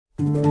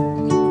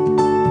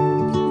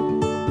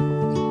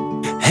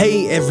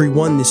Hey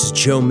everyone, this is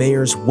Joe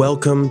Mayers.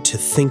 Welcome to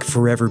Think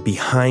Forever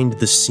Behind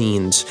the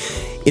Scenes.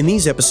 In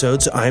these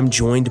episodes, I'm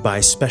joined by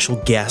special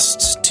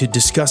guests to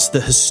discuss the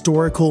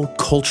historical,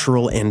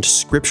 cultural, and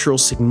scriptural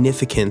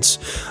significance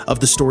of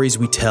the stories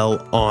we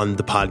tell on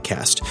the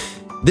podcast.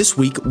 This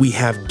week, we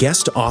have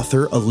guest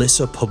author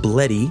Alyssa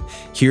Poblete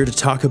here to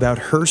talk about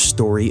her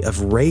story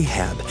of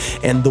Rahab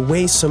and the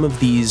way some of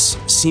these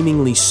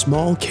seemingly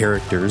small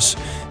characters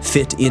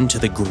fit into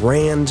the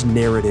grand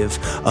narrative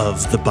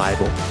of the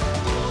Bible.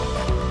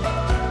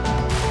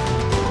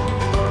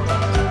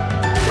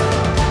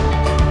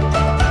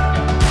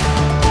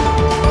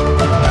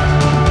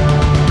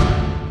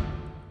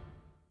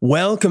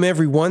 Welcome,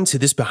 everyone, to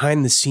this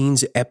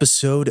behind-the-scenes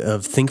episode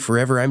of Think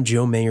Forever. I'm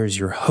Joe Mayers,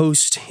 your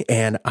host,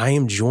 and I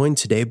am joined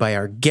today by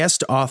our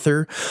guest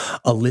author,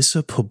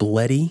 Alyssa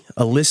Poblete.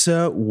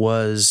 Alyssa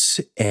was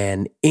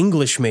an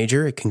English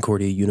major at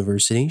Concordia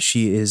University.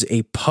 She is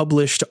a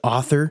published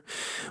author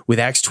with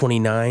Acts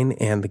 29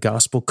 and the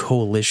Gospel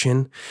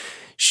Coalition.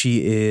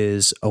 She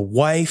is a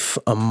wife,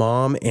 a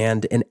mom,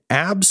 and an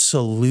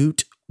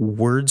absolute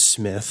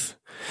wordsmith.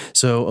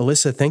 So,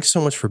 Alyssa, thanks so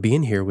much for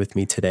being here with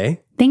me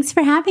today. Thanks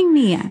for having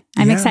me.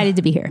 I'm excited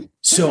to be here.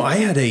 So I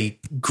had a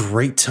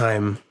great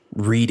time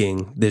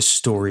reading this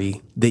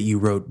story that you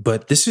wrote,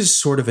 but this is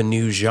sort of a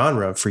new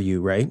genre for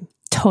you, right?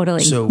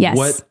 Totally. So yes.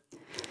 What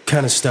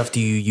kind of stuff do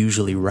you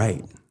usually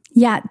write?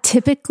 Yeah,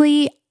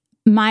 typically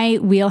my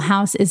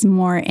wheelhouse is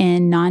more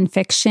in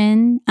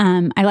nonfiction.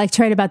 I like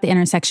to write about the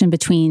intersection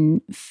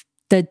between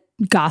the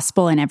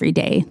gospel and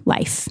everyday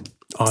life.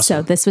 Awesome.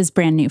 So this was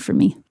brand new for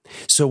me.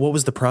 So what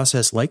was the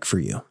process like for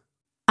you?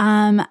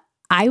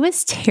 I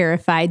was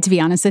terrified, to be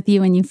honest with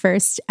you, when you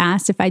first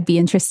asked if I'd be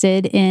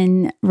interested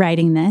in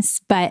writing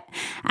this. But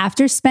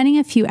after spending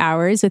a few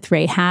hours with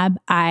Rahab,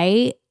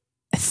 I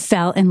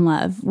fell in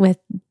love with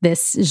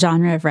this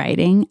genre of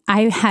writing.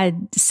 I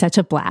had such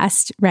a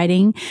blast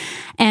writing.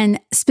 And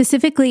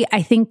specifically,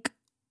 I think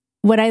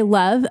what I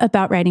love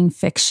about writing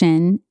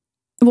fiction,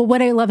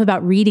 what I love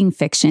about reading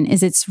fiction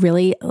is it's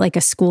really like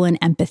a school in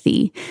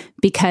empathy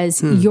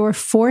because you're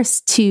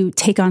forced to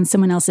take on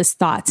someone else's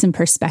thoughts and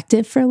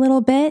perspective for a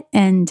little bit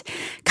and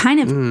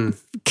kind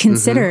of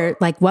consider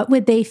like what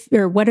are they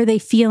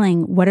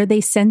feeling? What are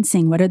they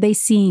sensing? What are they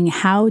seeing?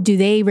 How do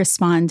they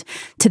respond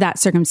to that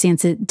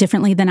circumstance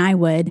differently than I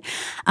would?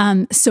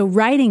 So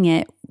writing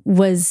it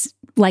was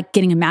like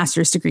getting a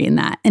master's degree in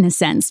that, in a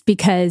sense,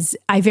 because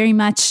I very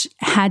much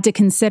had to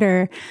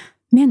consider,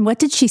 man, what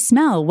did she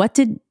smell? What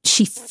did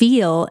she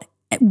feel?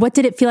 What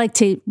did it feel like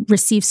to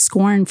receive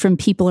scorn from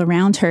people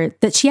around her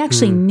that she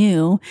actually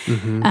knew?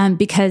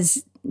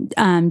 Because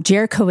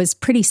Jericho was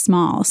pretty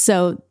small.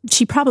 So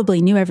she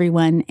probably knew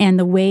everyone. And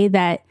the way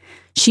that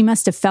she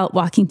must have felt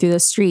walking through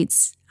those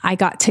streets, I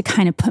got to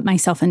kind of put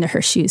myself into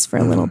her shoes for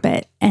a little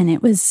bit. And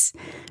it was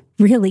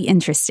really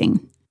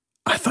interesting.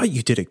 I thought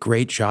you did a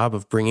great job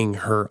of bringing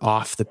her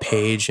off the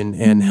page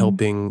and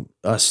helping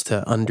us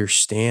to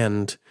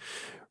understand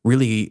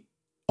really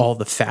all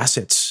the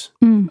facets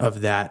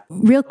of that.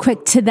 Real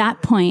quick to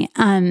that point,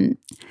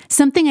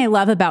 something I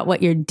love about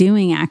what you're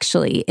doing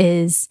actually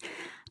is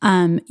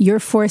you're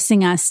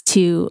forcing us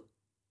to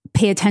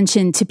pay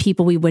attention to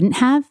people we wouldn't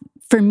have.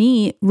 For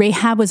me,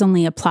 Rahab was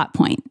only a plot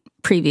point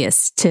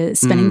previous to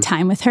spending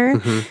time with her.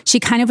 She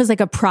kind of was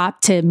like a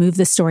prop to move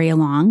the story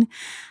along.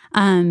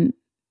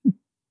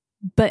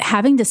 But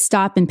having to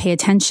stop and pay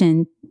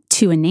attention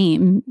to a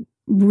name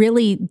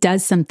really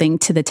does something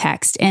to the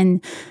text.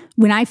 And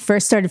when I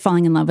first started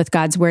falling in love with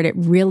God's word, it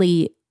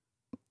really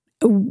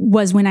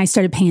was when I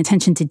started paying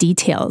attention to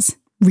details,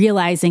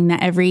 realizing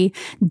that every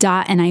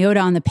dot and iota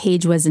on the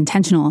page was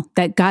intentional,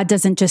 that God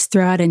doesn't just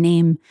throw out a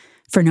name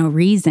for no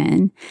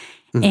reason.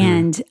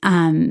 And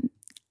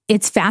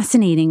it's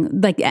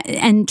fascinating.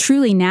 And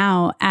truly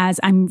now, as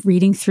I'm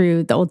reading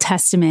through the Old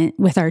Testament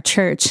with our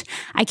church,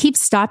 I keep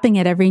stopping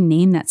at every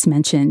name that's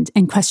mentioned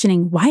and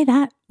questioning why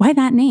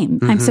that name?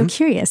 I'm so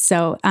curious.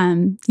 So,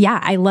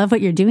 I love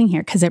what you're doing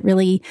here because it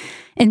really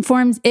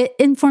informs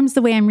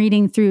the way I'm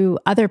reading through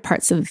other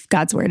parts of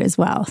God's word as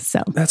well.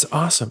 So that's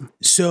awesome.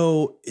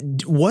 So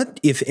what,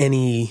 if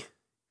any,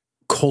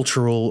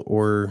 cultural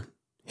or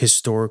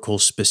historical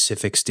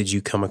specifics did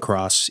you come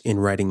across in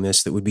writing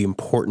this that would be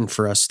important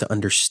for us to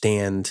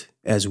understand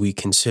as we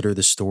consider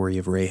the story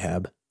of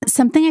Rahab?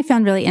 Something I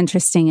found really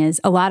interesting is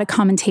a lot of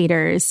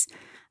commentators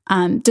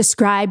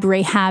describe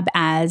Rahab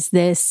as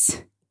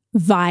this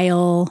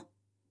vile,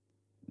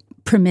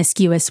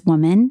 promiscuous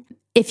woman.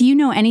 If you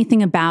know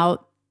anything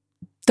about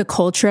the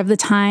culture of the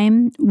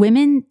time,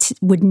 women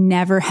would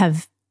never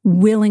have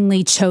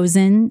willingly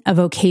chosen a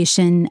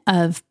vocation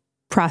of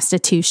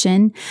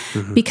prostitution,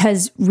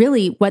 because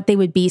really what they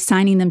would be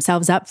signing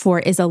themselves up for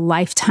is a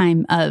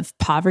lifetime of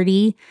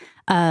poverty,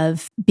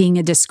 of being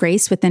a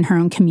disgrace within her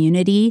own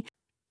community.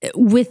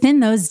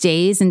 within those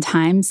days and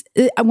times,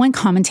 one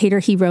commentator,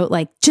 he wrote,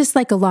 like, just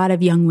like a lot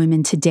of young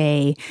women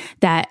today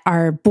that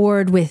are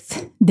bored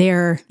with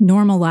their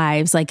normal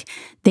lives, like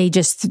they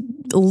just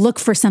look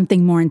for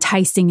something more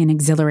enticing and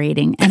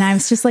exhilarating. And I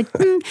was just like,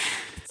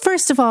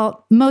 first of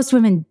all, most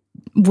women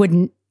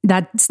wouldn't.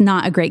 That's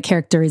not a great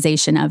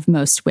characterization of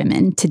most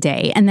women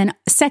today. And then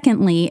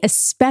secondly,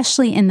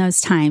 especially in those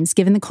times,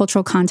 given the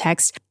cultural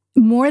context,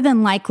 more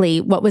than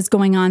likely what was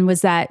going on was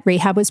that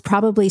Rahab was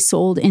probably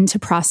sold into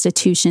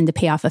prostitution to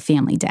pay off a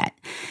family debt.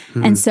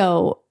 And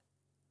so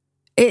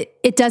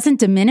it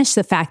doesn't diminish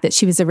the fact that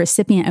she was a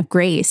recipient of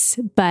grace,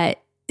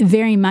 but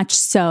very much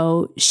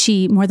so,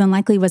 she more than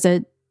likely was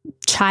a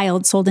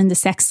child sold into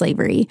sex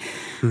slavery.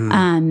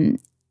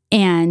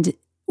 And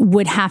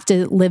would have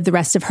to live the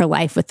rest of her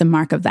life with the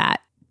mark of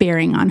that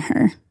bearing on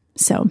her.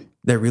 So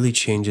that really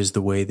changes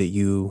the way that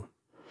you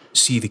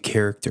see the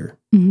character.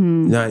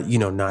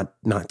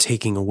 Not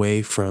taking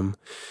away from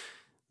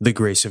the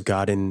grace of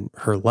God in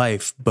her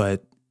life,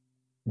 but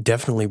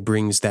definitely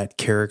brings that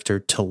character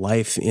to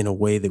life in a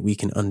way that we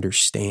can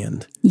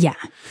understand. Yeah.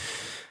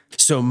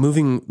 So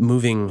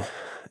moving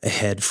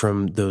ahead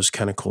from those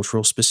kind of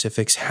cultural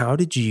specifics, how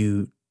did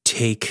you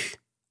take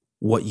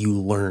what you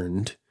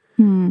learned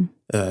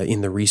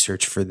in the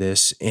research for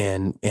this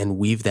and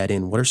weave that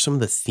in? What are some of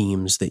the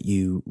themes that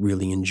you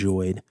really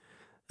enjoyed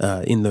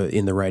in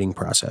the writing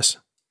process?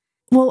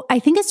 Well, I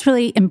think it's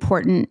really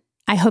important.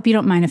 I hope you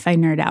don't mind if I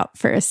nerd out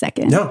for a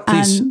second. No,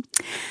 please.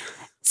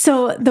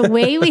 So the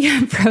way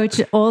we approach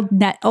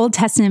Old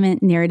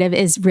Testament narrative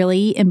is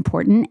really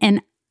important.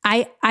 And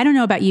I don't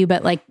know about you,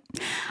 but like,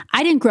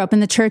 I didn't grow up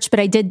in the church, but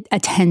I did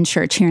attend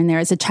church here and there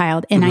as a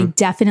child. And I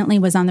definitely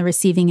was on the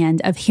receiving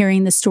end of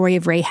hearing the story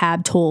of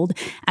Rahab told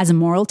as a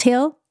moral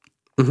tale.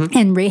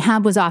 And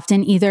Rahab was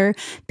often either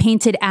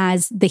painted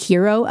as the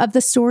hero of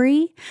the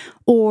story,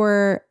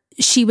 or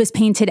she was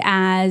painted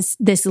as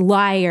this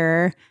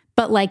liar,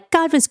 but like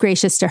God was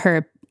gracious to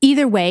her.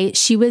 Either way,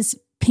 she was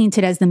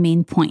painted as the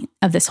main point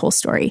of this whole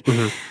story.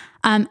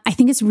 I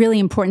think it's really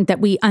important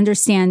that we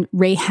understand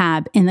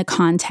Rahab in the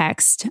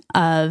context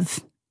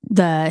of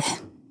the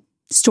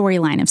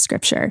storyline of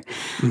Scripture.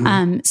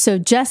 So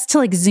just to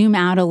like zoom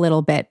out a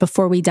little bit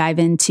before we dive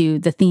into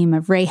the theme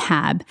of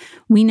Rahab,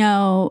 we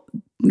know,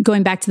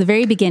 going back to the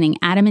very beginning,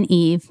 Adam and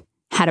Eve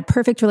had a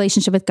perfect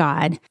relationship with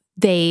God.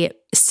 They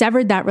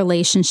severed that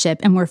relationship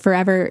and were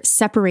forever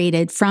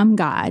separated from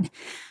God,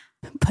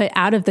 put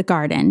out of the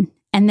garden.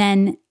 And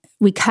then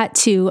we cut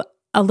to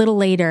a little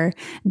later,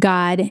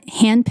 God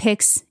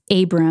handpicks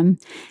Abram,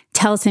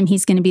 tells him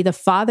he's going to be the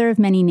father of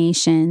many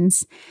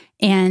nations,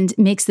 and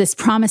makes this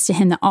promise to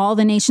him that all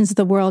the nations of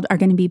the world are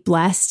going to be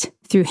blessed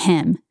through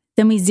him.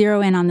 Then we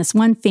zero in on this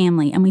one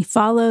family and we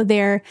follow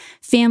their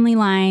family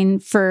line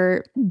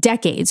for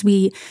decades.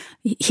 We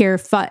hear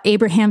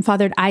Abraham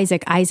fathered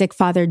Isaac, Isaac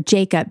fathered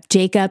Jacob.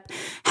 Jacob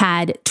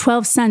had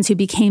 12 sons who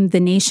became the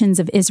nations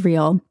of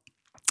Israel.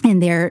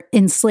 And they're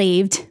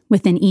enslaved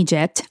within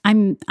Egypt.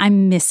 I'm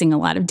missing a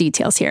lot of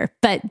details here,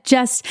 but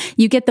just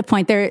you get the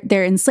point.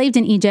 They're enslaved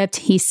in Egypt.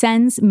 He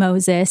sends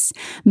Moses.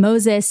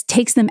 Moses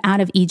takes them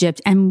out of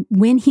Egypt. And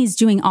when he's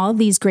doing all of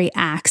these great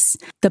acts,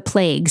 the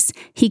plagues,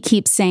 he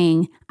keeps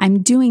saying,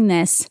 I'm doing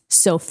this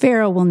so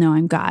Pharaoh will know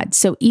I'm God.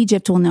 So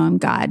Egypt will know I'm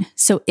God.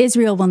 So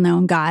Israel will know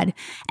I'm God.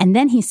 And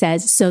then he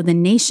says, so the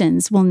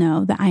nations will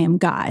know that I am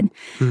God.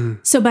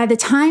 So by the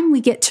time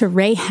we get to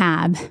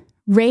Rahab,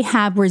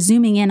 we're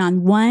zooming in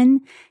on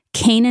one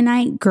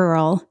Canaanite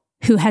girl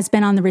who has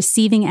been on the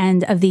receiving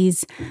end of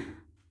these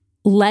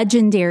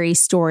legendary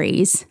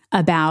stories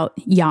about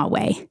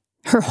Yahweh.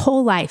 Her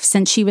whole life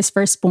since she was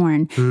first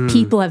born,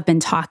 people have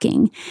been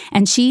talking.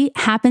 And she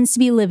happens to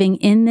be living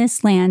in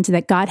this land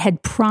that God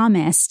had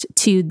promised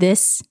to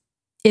this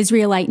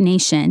Israelite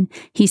nation.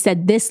 He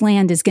said, this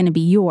land is going to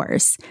be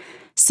yours.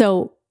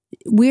 So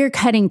we're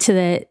cutting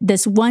to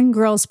this one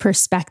girl's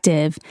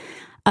perspective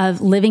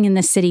of living in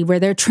the city where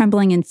they're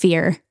trembling in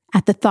fear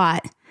at the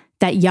thought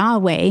that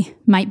Yahweh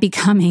might be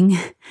coming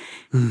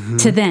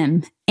to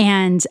them.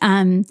 And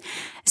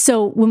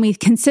so when we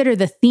consider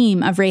the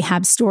theme of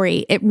Rahab's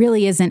story, it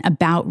really isn't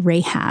about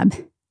Rahab.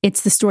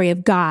 It's the story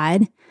of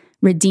God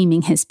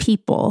redeeming his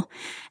people.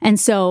 And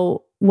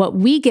so what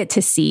we get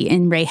to see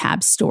in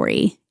Rahab's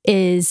story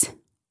is,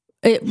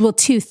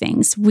 two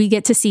things. We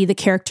get to see the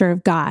character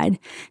of God,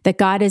 that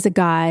God is a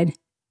God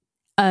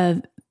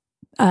of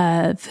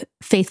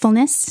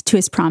faithfulness to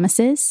his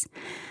promises,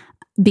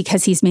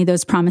 because he's made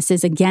those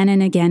promises again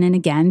and again and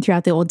again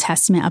throughout the Old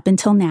Testament up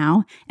until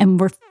now. And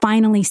we're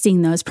finally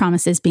seeing those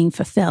promises being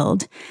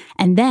fulfilled.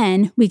 And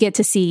then we get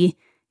to see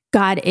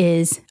God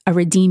is a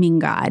redeeming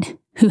God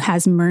who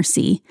has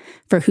mercy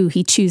for who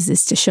he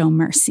chooses to show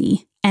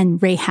mercy.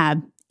 And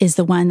Rahab is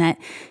the one that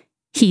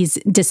he's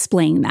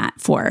displaying that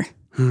for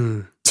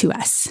to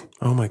us.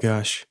 Oh my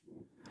gosh.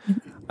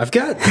 I've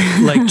got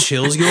like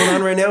chills going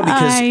on right now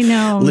because I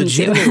know,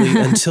 legitimately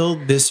until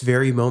this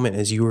very moment,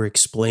 as you were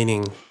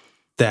explaining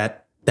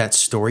that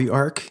story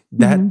arc,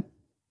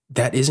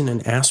 that isn't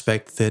an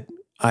aspect that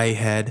I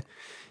had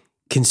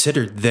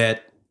considered,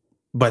 that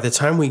by the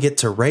time we get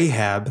to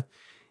Rahab,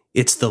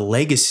 it's the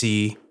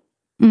legacy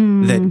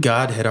that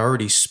God had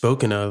already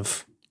spoken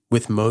of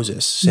with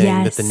Moses,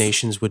 saying that the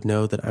nations would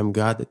know that I'm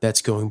God,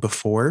 that's going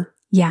before.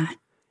 Yeah.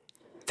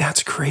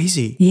 That's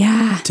crazy.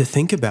 Yeah. To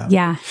think about.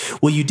 Yeah.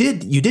 Well, you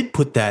did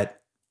put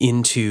that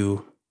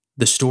into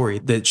the story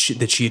that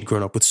she had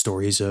grown up with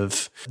stories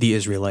of the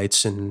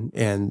Israelites and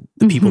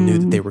the people knew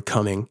that they were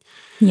coming.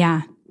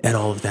 Yeah. And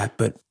all of that,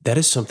 but that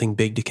is something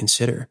big to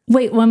consider.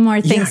 Wait, one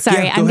more thing.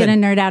 Sorry, go I'm going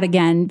ahead. to nerd out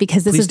again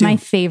because this Please is do. my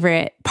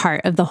favorite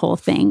part of the whole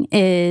thing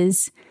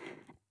is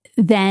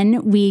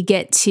then we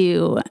get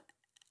to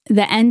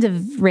the end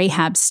of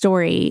Rahab's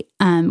story.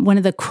 One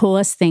of the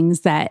coolest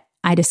things that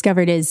I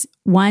discovered is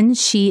one,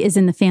 she is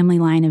in the family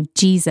line of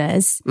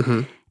Jesus.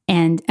 Mm-hmm.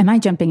 And am I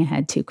jumping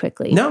ahead too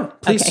quickly? No,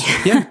 please.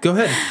 Okay. Yeah, go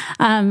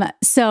ahead.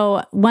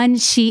 So one,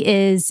 she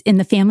is in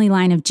the family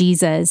line of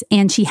Jesus,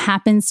 and she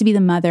happens to be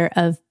the mother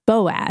of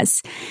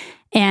Boaz.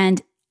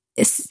 And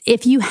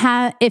if you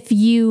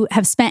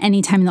have spent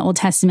any time in the Old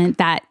Testament,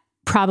 that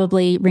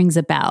probably rings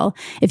a bell.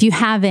 If you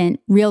haven't,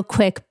 real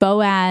quick,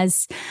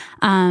 Boaz,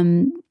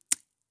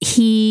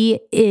 he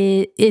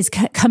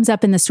comes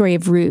up in the story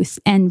of Ruth,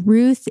 and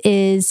Ruth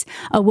is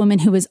a woman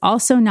who was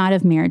also not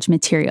of marriage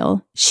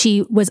material.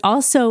 She was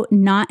also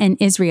not an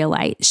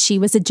Israelite. She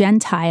was a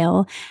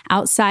Gentile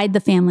outside the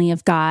family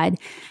of God,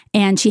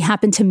 and she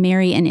happened to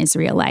marry an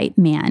Israelite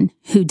man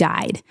who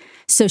died.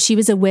 So she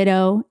was a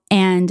widow,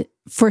 and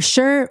for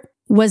sure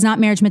was not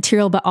marriage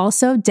material, but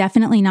also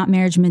definitely not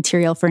marriage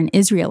material for an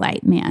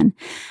Israelite man,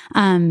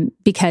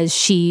 because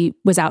she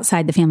was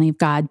outside the family of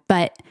God.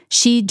 But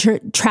she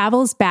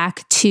travels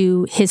back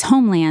to his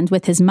homeland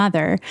with his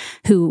mother,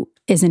 who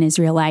is an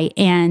Israelite,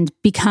 and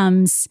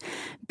becomes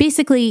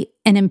basically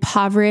an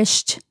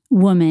impoverished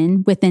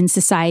woman within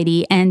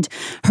society. And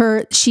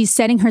she's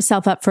setting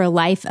herself up for a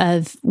life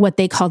of what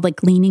they called like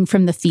gleaning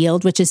from the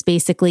field, which is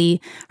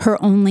basically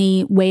her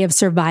only way of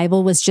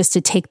survival was just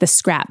to take the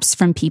scraps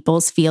from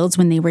people's fields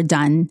when they were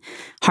done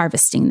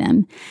harvesting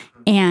them.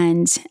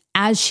 And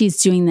as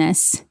she's doing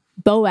this,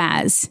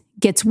 Boaz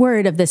gets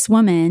word of this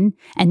woman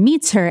and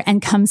meets her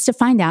and comes to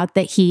find out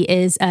that he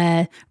is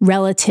a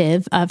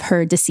relative of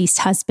her deceased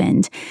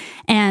husband.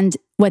 And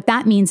what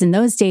that means in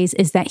those days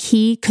is that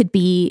he could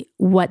be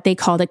what they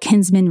called a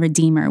kinsman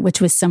redeemer, which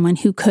was someone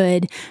who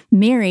could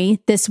marry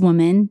this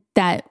woman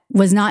that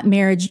was not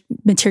marriage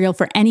material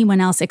for anyone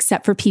else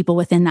except for people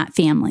within that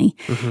family.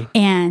 Mm-hmm.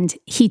 And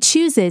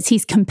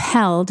he's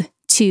compelled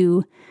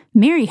to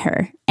marry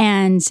her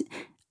and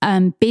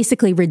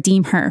basically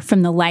redeem her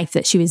from the life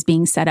that she was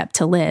being set up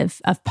to live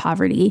of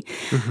poverty,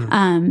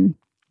 and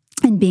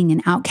being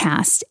an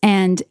outcast.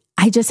 And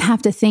I just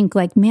have to think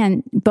like,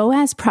 man,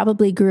 Boaz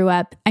probably grew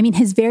up, I mean,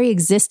 his very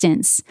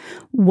existence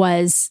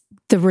was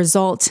the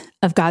result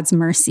of God's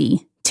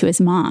mercy to his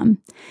mom.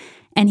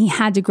 And he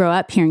had to grow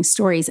up hearing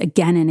stories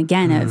again and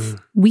again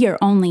of, we are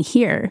only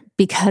here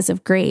because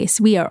of grace.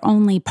 We are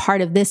only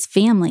part of this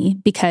family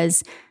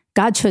because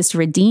God chose to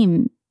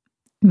redeem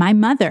my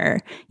mother,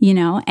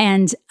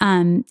 and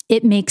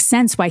it makes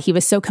sense why he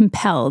was so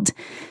compelled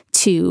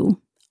to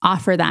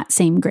offer that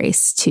same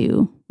grace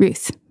to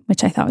Ruth,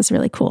 which I thought was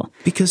really cool.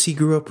 Because he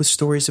grew up with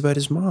stories about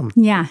his mom.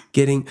 Yeah.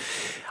 I'm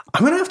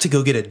going to have to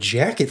go get a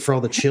jacket for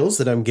all the chills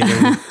that I'm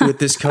getting with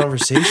this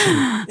conversation.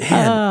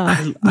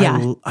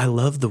 Man, I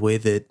love the way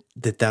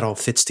that all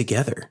fits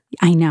together.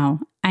 I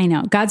know.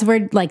 God's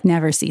word like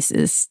never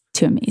ceases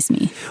to amaze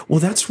me. Well,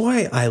 that's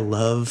why I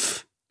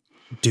love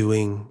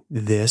doing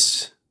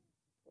this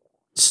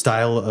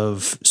style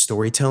of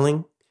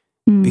storytelling,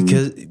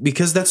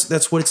 because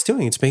that's what it's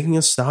doing. It's making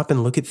us stop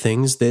and look at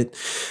things that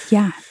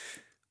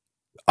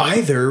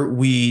either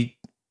we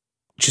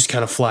just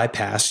kind of fly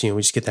past, we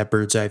just get that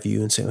bird's eye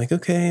view and say like,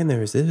 okay, and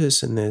there's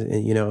this and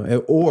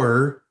then,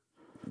 or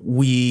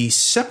we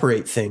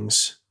separate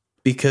things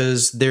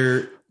because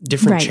they're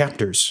different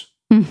chapters.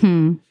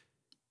 Mm-hmm.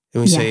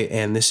 And we say,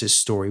 and this is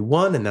story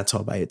 1 and that's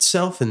all by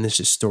itself. And this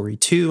is story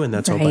 2 and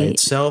that's all by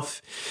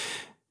itself.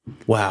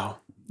 Wow.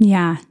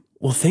 Yeah.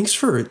 Well, thanks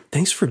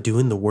for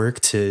doing the work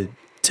to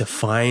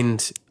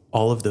find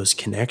all of those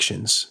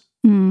connections.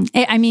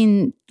 I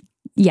mean,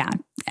 yeah,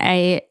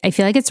 I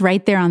feel like it's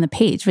right there on the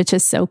page, which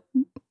is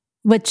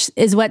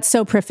what's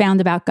so profound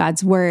about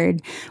God's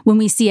word when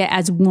we see it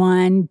as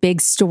one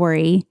big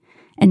story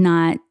and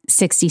not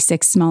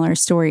 66 smaller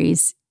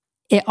stories.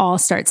 It all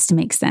starts to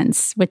make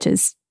sense, which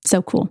is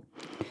so cool.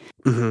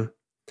 Mm-hmm.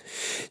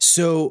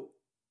 So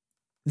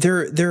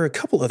there are a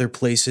couple other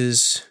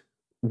places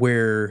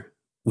where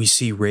we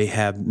see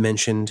Rahab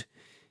mentioned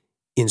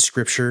in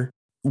Scripture.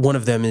 One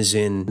of them is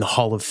in the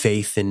Hall of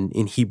Faith in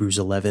Hebrews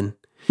 11,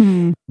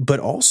 but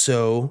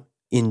also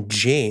in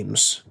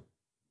James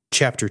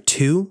chapter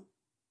 2,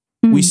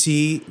 we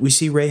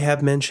see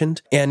Rahab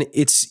mentioned, and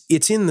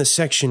it's in the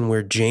section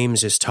where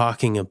James is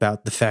talking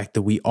about the fact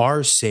that we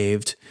are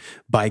saved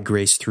by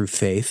grace through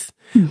faith,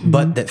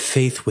 but that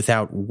faith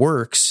without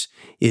works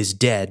is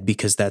dead,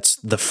 because that's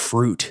the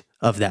fruit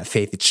of that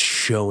faith. It's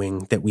showing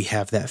that we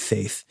have that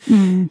faith.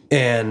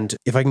 And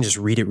if I can just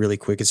read it really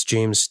quick, it's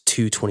James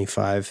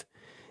 2:25.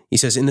 He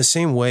says, in the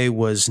same way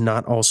was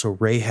not also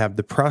Rahab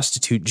the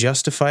prostitute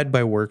justified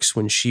by works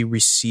when she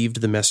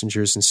received the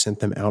messengers and sent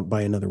them out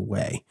by another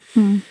way?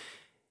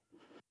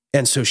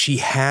 And so she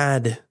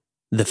had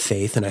the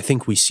faith, and I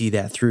think we see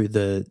that through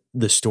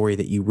the story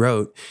that you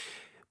wrote,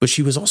 but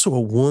she was also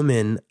a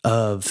woman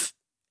of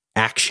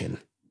action.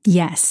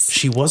 Yes.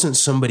 She wasn't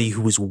somebody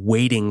who was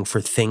waiting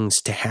for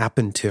things to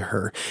happen to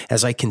her.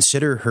 As I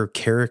consider her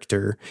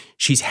character,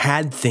 she's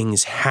had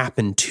things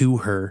happen to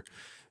her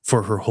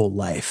for her whole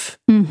life.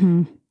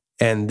 And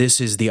this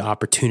is the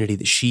opportunity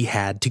that she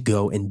had to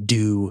go and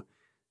do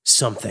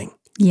something.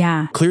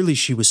 Yeah. Clearly,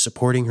 she was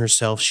supporting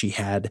herself. She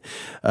had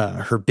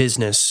her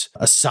business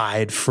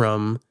aside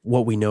from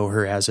what we know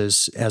her as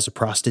a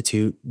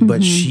prostitute,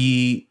 but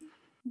she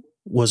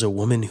was a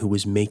woman who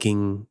was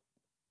making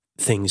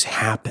things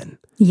happen.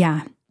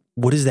 Yeah.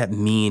 What does that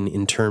mean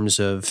in terms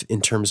of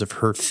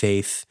her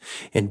faith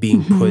and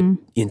being put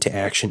into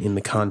action in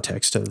the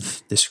context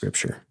of this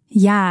scripture?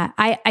 Yeah.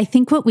 I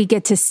think what we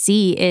get to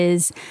see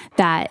is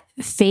that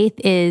faith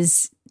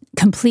is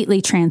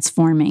completely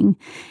transforming.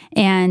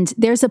 And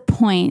there's a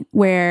point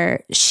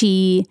where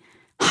she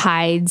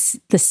hides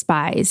the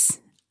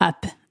spies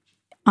up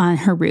on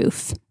her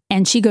roof.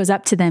 And she goes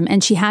up to them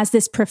and she has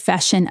this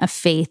profession of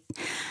faith,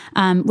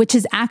 which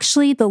is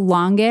actually the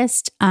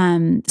longest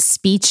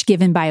speech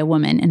given by a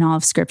woman in all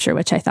of Scripture,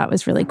 which I thought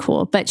was really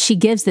cool. But she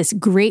gives this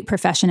great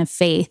profession of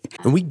faith.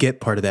 And we get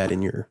part of that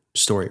in your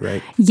story,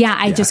 right? Yeah,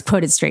 I just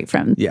quoted straight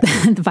from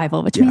the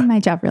Bible, which made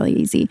my job really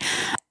easy.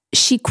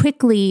 She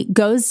quickly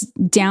goes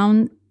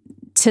down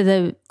to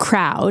the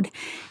crowd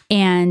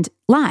and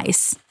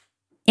lies.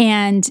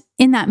 And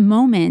in that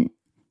moment,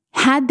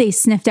 had they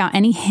sniffed out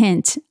any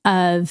hint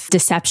of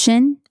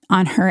deception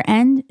on her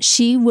end,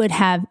 she would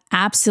have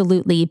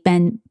absolutely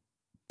been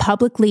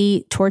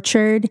publicly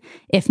tortured,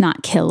 if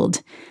not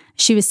killed.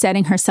 She was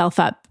setting herself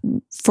up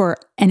for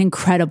an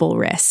incredible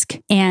risk.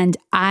 And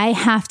I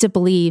have to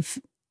believe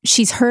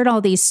she's heard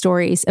all these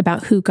stories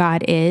about who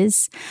God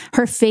is.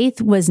 Her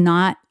faith was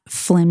not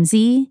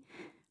flimsy.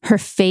 Her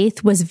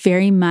faith was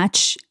very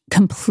much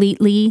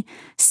completely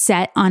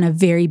set on a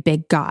very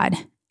big God.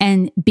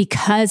 And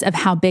because of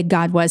how big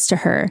God was to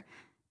her,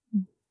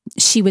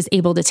 she was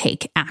able to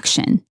take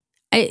action.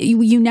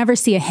 You never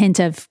see a hint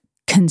of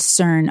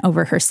concern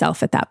over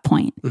herself at that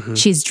point.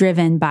 She's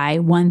driven by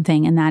one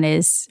thing, and that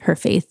is her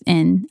faith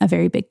in a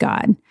very big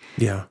God.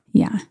 Yeah.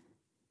 Yeah.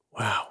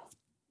 Wow.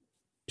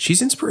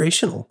 She's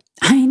inspirational.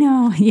 I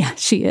know. Yeah,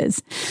 she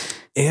is.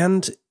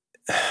 And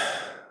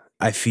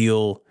I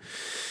feel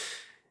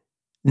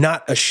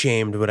not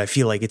ashamed, but I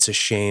feel like it's a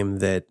shame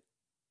that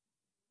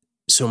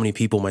so many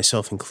people,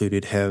 myself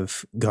included,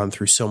 have gone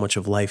through so much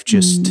of life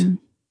just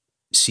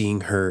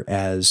seeing her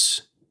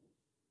as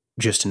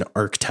just an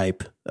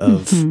archetype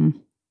of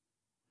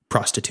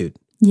prostitute.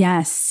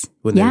 Yes.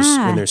 When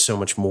there's so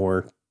much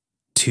more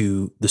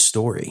to the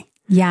story.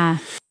 Yeah.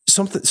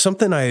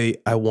 Something I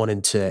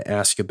wanted to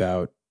ask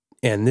about,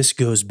 and this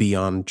goes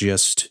beyond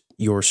just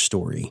your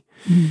story,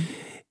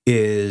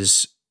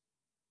 is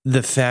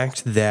the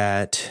fact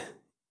that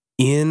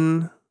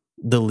in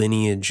the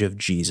lineage of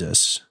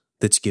Jesus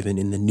that's given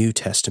in the New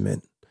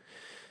Testament,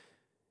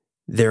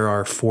 there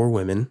are 4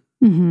 women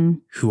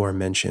who are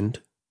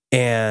mentioned.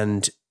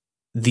 And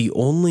the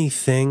only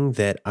thing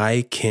that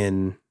I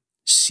can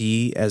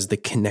see as the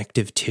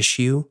connective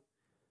tissue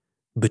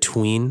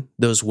between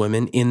those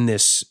women in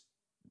this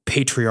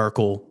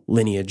patriarchal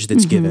lineage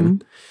that's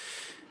given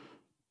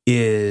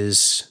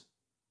is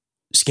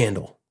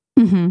scandal.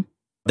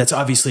 That's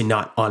obviously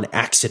not on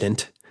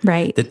accident.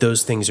 Right. That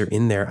those things are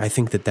in there. I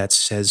think that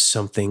says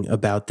something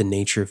about the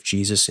nature of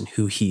Jesus and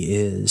who he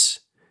is.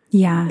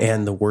 Yeah.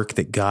 And the work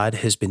that God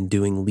has been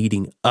doing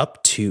leading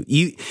up to,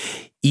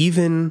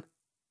 even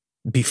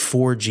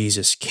before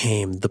Jesus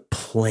came, the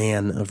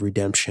plan of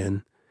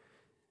redemption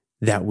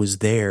that was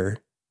there.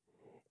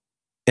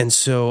 And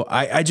so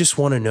I just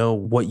want to know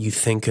what you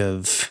think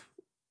of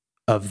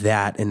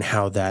that and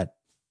how that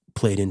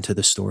played into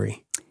the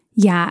story.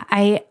 Yeah.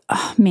 I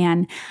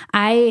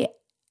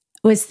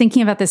was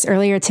thinking about this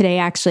earlier today,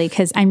 actually,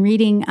 because I'm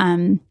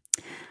reading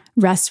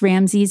Russ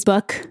Ramsey's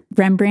book,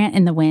 Rembrandt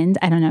in the Wind.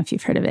 I don't know if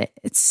you've heard of it.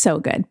 It's so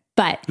good.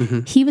 But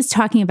he was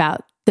talking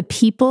about the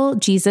people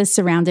Jesus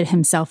surrounded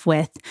himself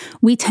with.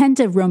 We tend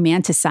to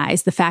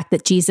romanticize the fact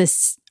that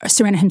Jesus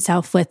surrounded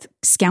himself with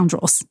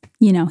scoundrels.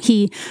 You know,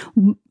 he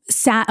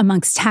sat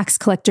amongst tax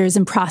collectors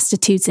and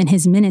prostitutes in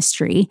his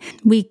ministry.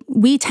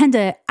 We tend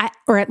to,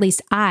 or at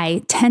least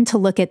I tend to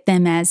look at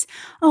them as,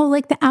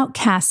 like the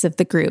outcasts of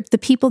the group, the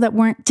people that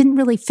didn't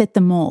really fit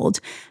the mold.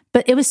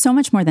 But it was so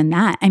much more than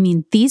that. I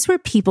mean, these were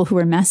people who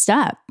were messed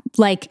up.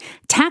 Like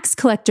tax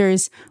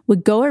collectors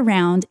would go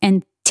around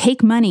and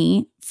take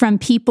money from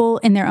people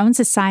in their own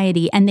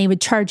society, and they would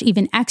charge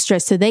even extra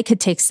so they could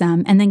take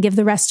some and then give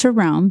the rest to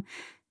Rome.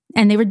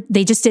 And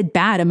they just did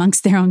bad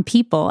amongst their own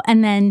people.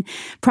 And then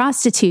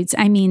prostitutes,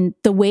 I mean,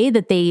 the way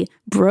that they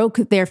broke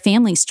their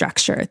family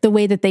structure, the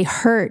way that they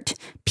hurt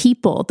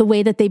people, the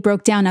way that they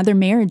broke down other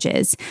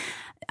marriages.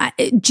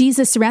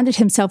 Jesus surrounded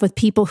himself with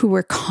people who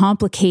were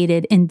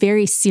complicated in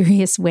very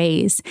serious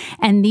ways.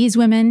 And these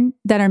women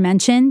that are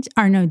mentioned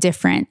are no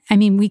different. I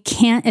mean, we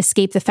can't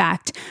escape the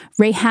fact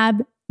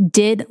Rahab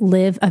did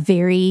live a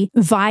very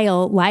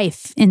vile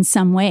life in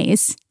some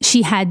ways.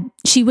 She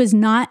was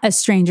not a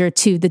stranger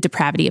to the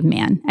depravity of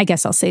man. I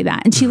guess I'll say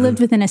that. And she lived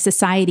within a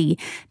society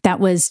that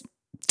was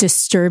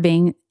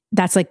disturbing.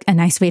 That's like a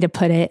nice way to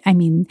put it. I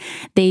mean,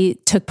 they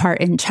took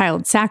part in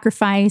child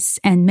sacrifice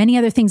and many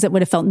other things that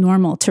would have felt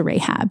normal to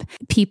Rahab.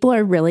 People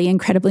are really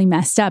incredibly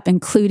messed up,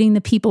 including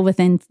the people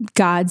within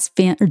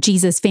or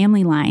Jesus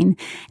family line.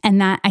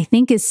 And that, I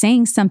think, is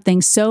saying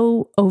something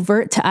so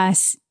overt to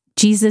us.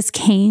 Jesus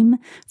came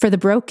for the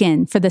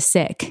broken, for the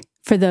sick,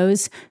 for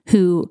those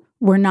who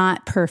were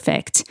not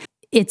perfect.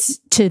 It's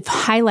to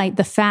highlight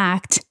the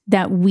fact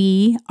that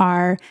we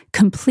are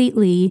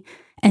completely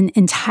and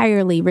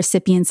entirely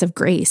recipients of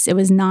grace. It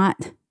was not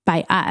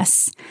by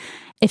us.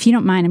 If you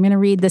don't mind, I'm going to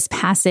read this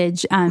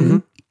passage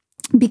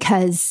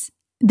because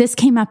this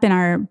came up in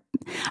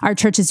our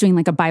church is doing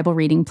like a Bible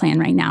reading plan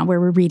right now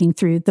where we're reading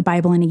through the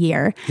Bible in a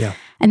year. Yeah.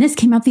 And this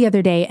came up the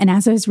other day. And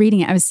as I was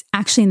reading it, I was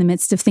actually in the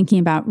midst of thinking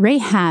about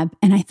Rahab.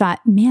 And I thought,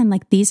 man,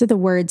 like these are the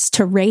words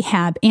to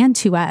Rahab and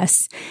to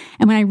us.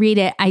 And when I read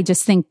it, I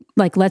just think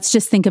like, let's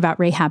just think about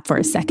Rahab for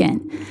a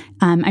second.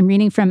 I'm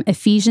reading from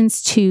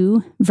Ephesians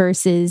 2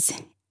 verses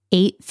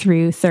 8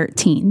 through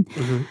 13.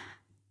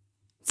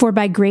 For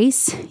by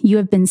grace you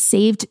have been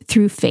saved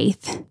through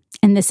faith,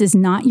 and this is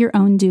not your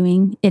own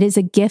doing. It is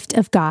a gift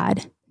of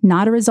God,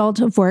 not a result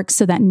of works,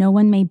 so that no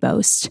one may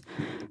boast.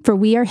 For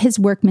we are his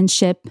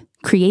workmanship,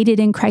 created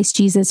in Christ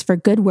Jesus for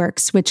good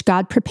works, which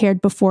God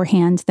prepared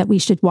beforehand that we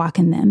should walk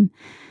in them.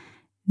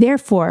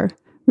 Therefore,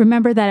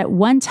 remember that at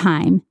one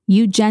time,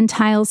 you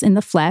Gentiles in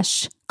the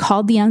flesh,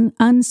 called the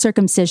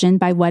uncircumcision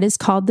by what is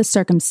called the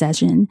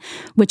circumcision,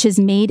 which is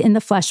made in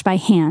the flesh by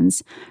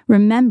hands.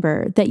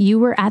 Remember that you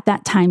were at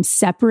that time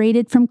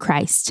separated from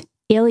Christ,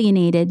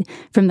 alienated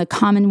from the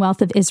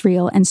commonwealth of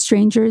Israel, and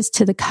strangers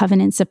to the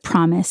covenants of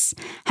promise,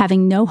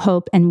 having no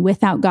hope and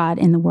without God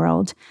in the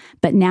world.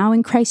 But now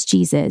in Christ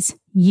Jesus,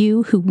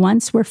 you who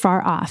once were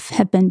far off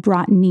have been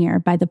brought near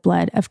by the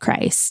blood of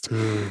Christ.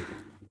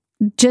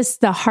 Just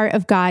the heart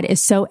of God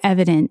is so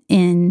evident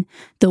in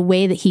the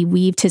way that he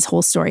weaved his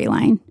whole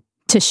storyline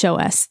to show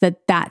us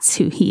that that's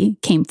who he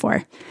came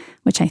for,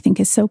 which I think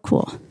is so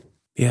cool.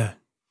 Yeah.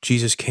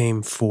 Jesus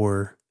came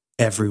for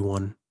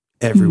everyone,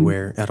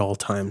 everywhere, at all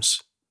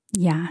times.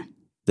 Yeah.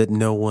 That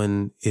no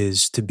one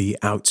is to be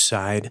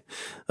outside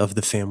of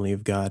the family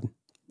of God.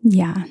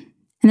 Yeah.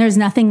 And there's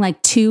nothing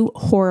like too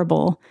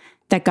horrible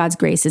that God's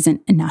grace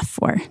isn't enough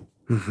for,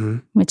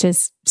 which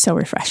is so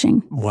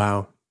refreshing.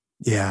 Wow.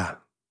 Yeah.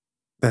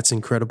 That's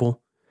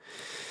incredible.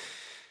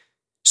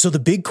 So the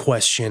big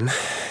question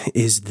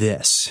is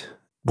this: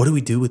 what do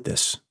we do with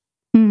this?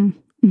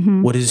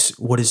 What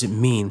does it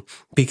mean?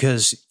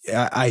 Because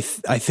I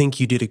think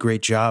you did a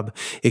great job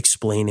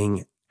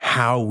explaining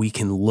how we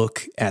can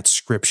look at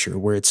Scripture,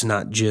 where it's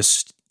not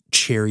just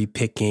cherry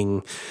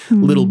picking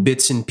little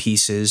bits and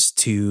pieces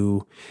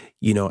to,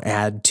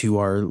 add to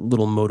our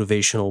little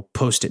motivational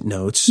Post-it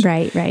notes.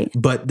 Right.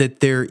 But that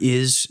there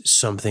is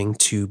something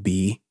to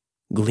be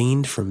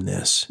gleaned from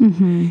this.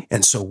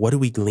 And so what do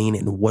we glean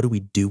and what do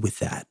we do with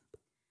that?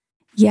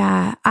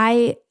 Yeah,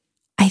 I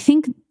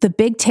think the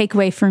big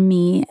takeaway for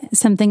me,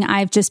 something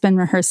I've just been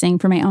rehearsing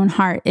for my own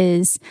heart,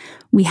 is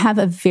we have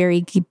a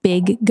very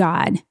big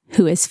God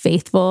who is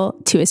faithful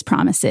to his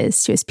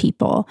promises to his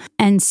people.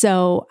 And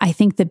so I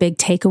think the big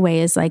takeaway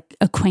is like,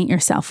 acquaint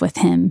yourself with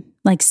him,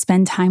 like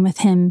spend time with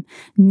him,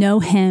 know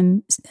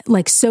him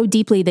like so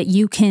deeply that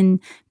you can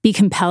be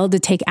compelled to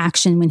take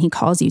action when he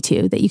calls you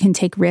to, that you can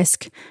take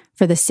risk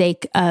for the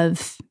sake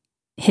of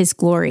his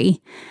glory.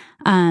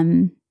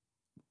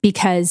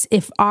 Because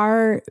if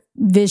our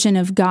vision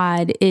of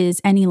God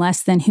is any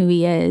less than who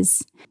he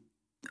is,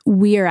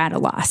 we are at a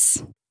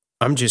loss.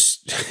 I'm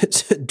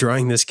just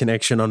drawing this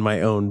connection on my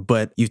own,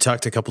 but you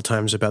talked a couple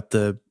times about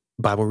the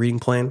Bible reading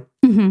plan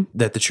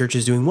that the church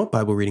is doing. What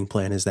Bible reading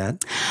plan is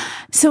that?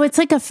 So it's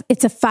like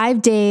it's a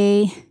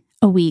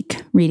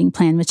 5-day-a-week reading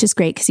plan, which is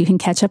great because you can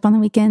catch up on the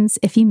weekends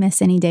if you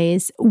miss any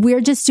days.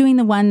 We're just doing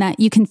the one that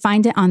you can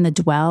find it on the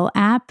Dwell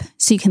app,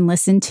 so you can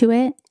listen to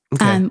it,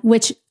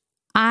 which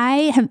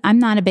I'm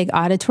not a big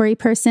auditory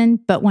person,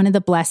 but one of the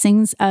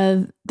blessings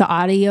of the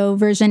audio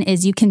version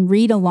is you can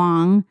read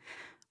along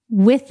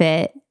with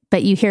it,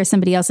 but you hear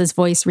somebody else's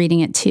voice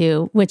reading it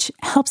too, which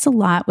helps a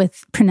lot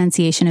with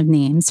pronunciation of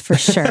names for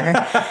sure.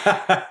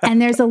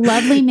 And there's a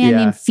lovely man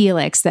named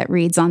Felix that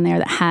reads on there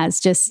that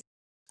has just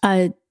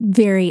a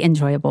very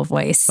enjoyable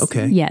voice.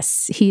 Okay.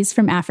 Yes. He's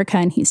from Africa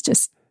and he's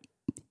just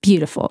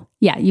beautiful.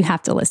 Yeah, you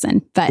have to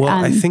listen. But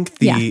I think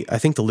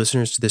the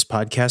listeners to this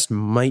podcast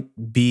might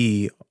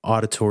be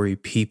auditory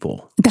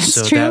people.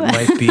 That's true.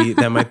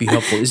 That might be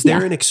helpful. Is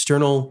there an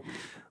external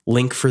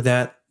link for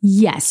that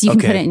Yes, you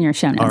can put it in your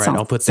show notes. All right,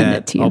 I'll put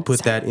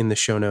that in the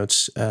show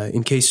notes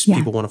in case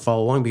people want to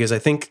follow along, because I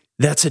think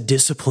that's a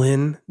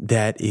discipline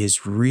that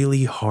is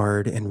really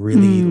hard and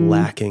really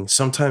lacking.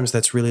 Sometimes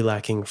that's really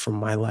lacking from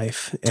my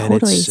life. And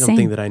it's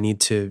something that I need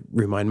to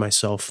remind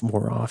myself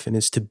more often,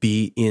 is to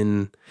be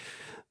in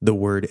the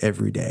Word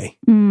every day.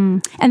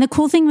 And the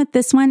cool thing with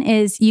this one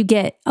is you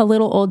get a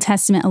little Old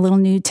Testament, a little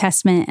New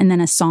Testament, and then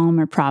a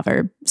Psalm or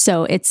Proverb.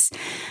 So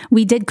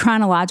we did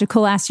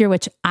chronological last year,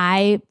 which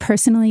I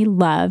personally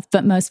love,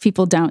 but most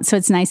people don't. So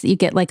it's nice that you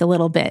get like a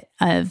little bit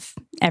of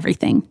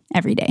everything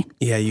every day.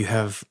 Yeah, you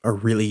have a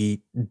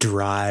really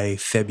dry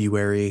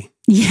February.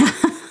 Yeah.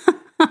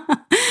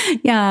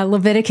 Yeah,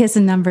 Leviticus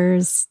and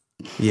Numbers.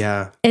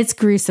 Yeah. It's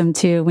gruesome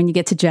too when you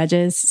get to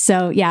Judges.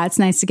 So yeah, it's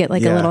nice to get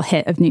like a little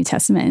hit of New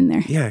Testament in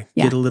there. Yeah.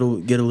 Get a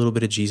little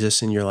bit of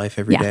Jesus in your life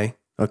every day.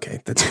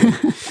 Okay, that's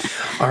good.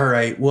 All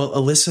right. Well,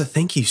 Alyssa,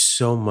 thank you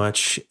so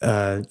much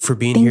for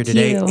being here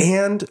today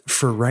and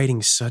for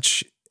writing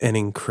such an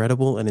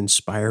incredible and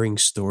inspiring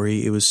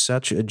story. It was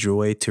such a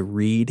joy to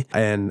read.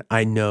 And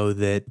I know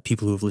that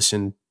people who have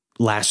listened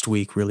last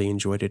week really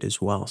enjoyed it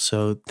as well.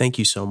 So thank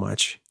you so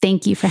much.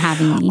 Thank you for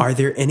having me. Are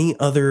there any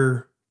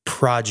other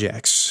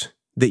projects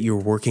that you're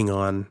working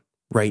on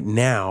right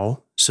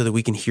now so that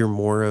we can hear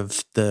more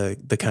of the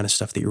kind of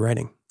stuff that you're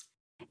writing?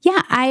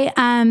 Yeah,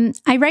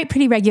 I write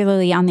pretty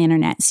regularly on the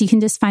internet. So you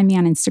can just find me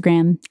on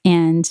Instagram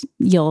and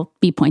you'll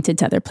be pointed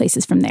to other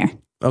places from there.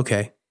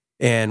 Okay.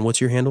 And what's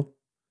your handle?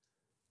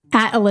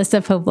 At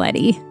Alyssa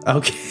Poblete.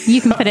 Okay. You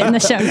can put it in the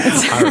show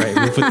notes. All right.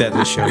 We'll put that in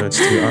the show notes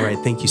too. All right.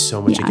 Thank you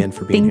so much again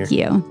for being here. Thank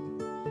you.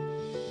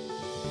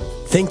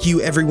 Thank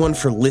you, everyone,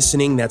 for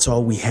listening. That's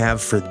all we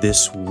have for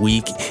this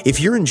week.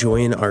 If you're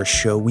enjoying our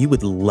show, we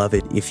would love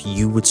it if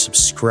you would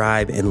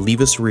subscribe and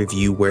leave us a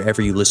review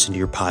wherever you listen to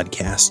your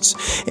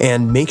podcasts.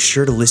 And make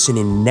sure to listen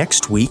in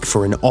next week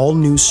for an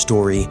all-new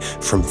story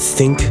from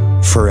Think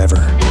Forever.